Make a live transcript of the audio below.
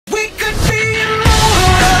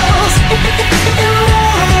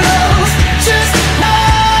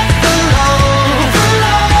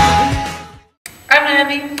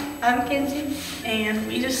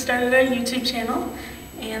our YouTube channel,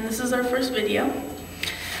 and this is our first video.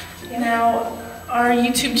 Yep. Now, our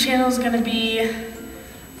YouTube channel is going to be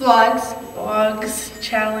vlogs,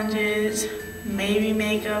 challenges, maybe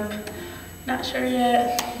makeup, not sure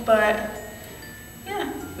yet, but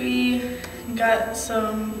yeah, we got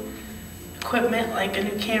some equipment like a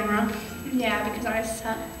new camera. Yeah, because I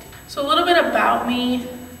sucked. So a little bit about me,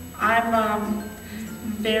 I'm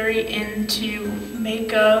very into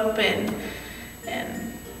makeup and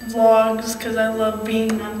vlogs because I love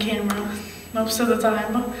being on camera most of the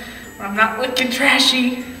time where I'm not looking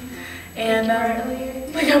trashy. And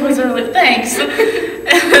like I was earlier, thanks.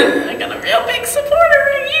 I got a real big supporter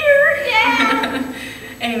right here. Yeah.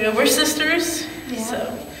 Anyway, we're sisters, Yeah. so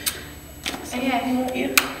Yeah. what about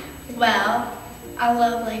you? Well, I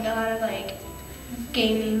love like a lot of like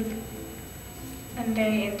gaming. I'm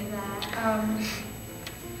very into that.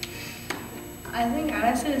 I think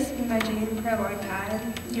honestly this is my dream for a long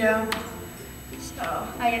time. Yeah. So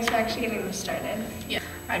I guess we're actually getting this started. Yeah.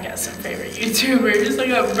 I got some favorite YouTubers. I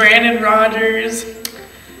got Brandon Rogers.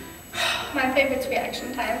 My favorite's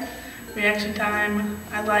Reaction Time. Reaction Time.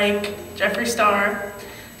 I like Jeffree Star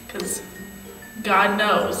because God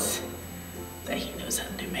knows that he knows how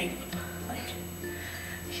to do makeup. Like,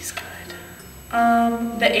 he's good.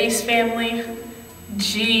 The Ace Family.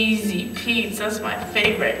 Jeezy Pete's, that's my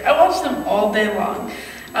favorite. I watch them all day long.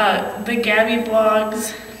 The Gabby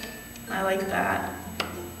vlogs, I like that.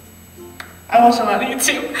 I watch a lot of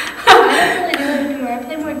YouTube. I don't really do it anymore. I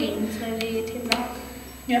play more games than I do YouTube now.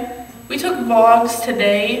 Yeah. We took vlogs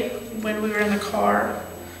today when we were in the car,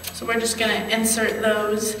 so we're just gonna insert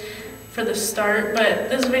those for the start, but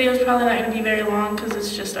this video is probably not gonna be very long because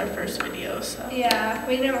it's just our first video, so. Yeah,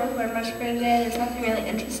 we didn't record much for today. There's nothing really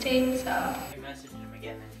interesting, so.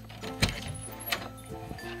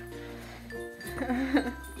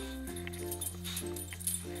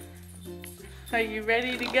 Are you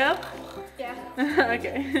ready to go? Yeah.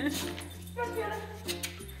 Okay. It's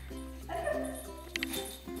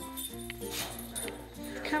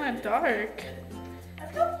kind of dark.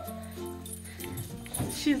 Let's go.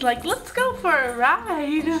 She's like, let's go for a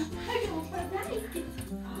ride. Let's go for a ride.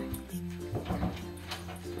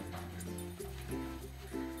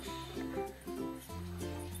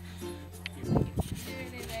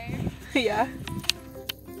 Yeah.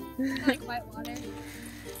 Like white water.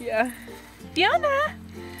 Yeah. Fiona!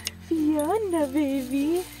 Fiona,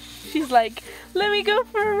 baby. She's like, let me go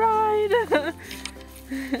for a ride.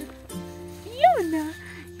 Fiona,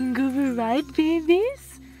 you can go for a ride,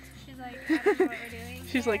 babies? She's like, I don't know what we're doing.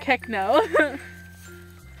 She's like, heck no.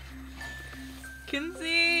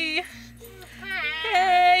 Kinsey!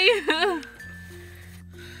 Hey!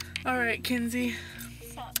 Alright, Kinsey.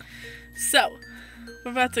 So,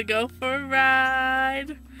 we're about to go for a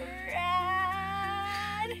ride.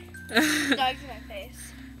 Dog's in my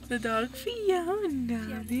face. The dog Fiona,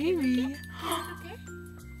 Yeah, baby. Okay.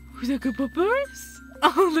 Who's that good puppers?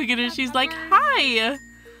 Oh, look at her. She's like, hi.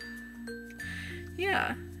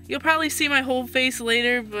 Yeah. You'll probably see my whole face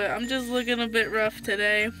later, but I'm just looking a bit rough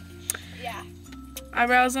today. Yeah.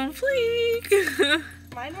 Eyebrows on fleek.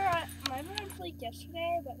 Mine were on fleek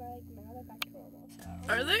yesterday, but now they're back to normal, so.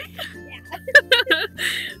 Are they? Yeah.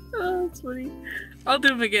 Oh, that's funny. I'll do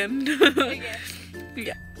them again. Okay.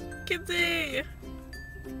 Yeah. Kinsey!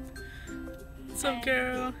 What's up,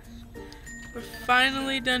 girl? We're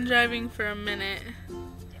finally done driving for a minute.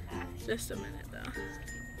 Yeah. Just a minute, though.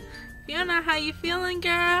 Fiona, how you feeling,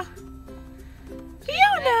 girl?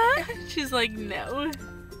 Fiona! She's like, no.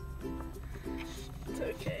 It's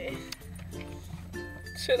okay.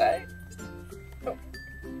 Should I? Oh.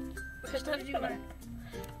 There's not even a...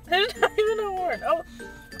 There's not even a horn. Oh.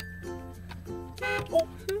 Oh.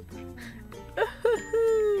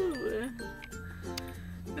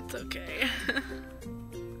 It's okay.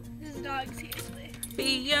 This dog, seriously.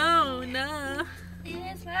 Fiona.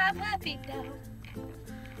 It's my puppy dog.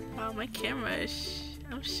 Oh, my camera is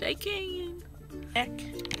I'm shaking. Heck.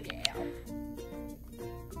 Yeah.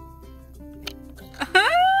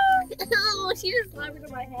 Oh, Oh, she just slapped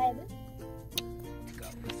into my head. Let's go.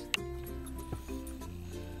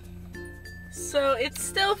 so it's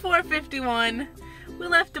still 4:51. We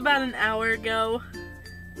left about an hour ago.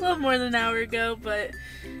 A little more than an hour ago, but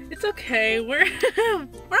it's okay. We're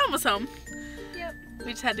almost home. Yep.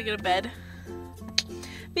 We just had to go to bed.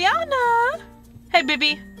 Fiona! Hey,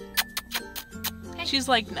 baby. Hey. She's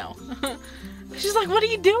like, no. She's like, what are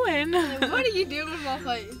you doing? What are you doing with my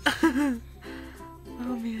face?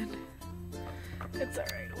 Oh, man. It's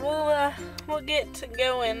alright. We'll get to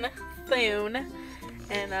going soon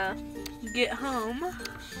and get home.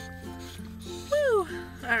 Woo!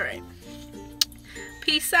 Alright.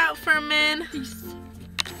 Peace out, Furman.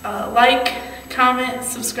 Like, comment,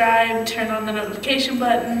 subscribe, turn on the notification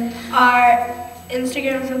button. Our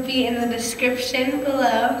Instagrams will be in the description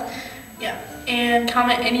below. Yeah, and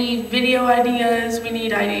comment any video ideas. We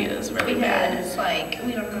need ideas really bad. Because, like,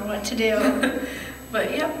 we don't know what to do.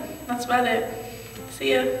 But yeah, that's about it.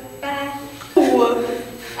 See ya. Bye.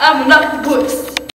 I'm not the boys.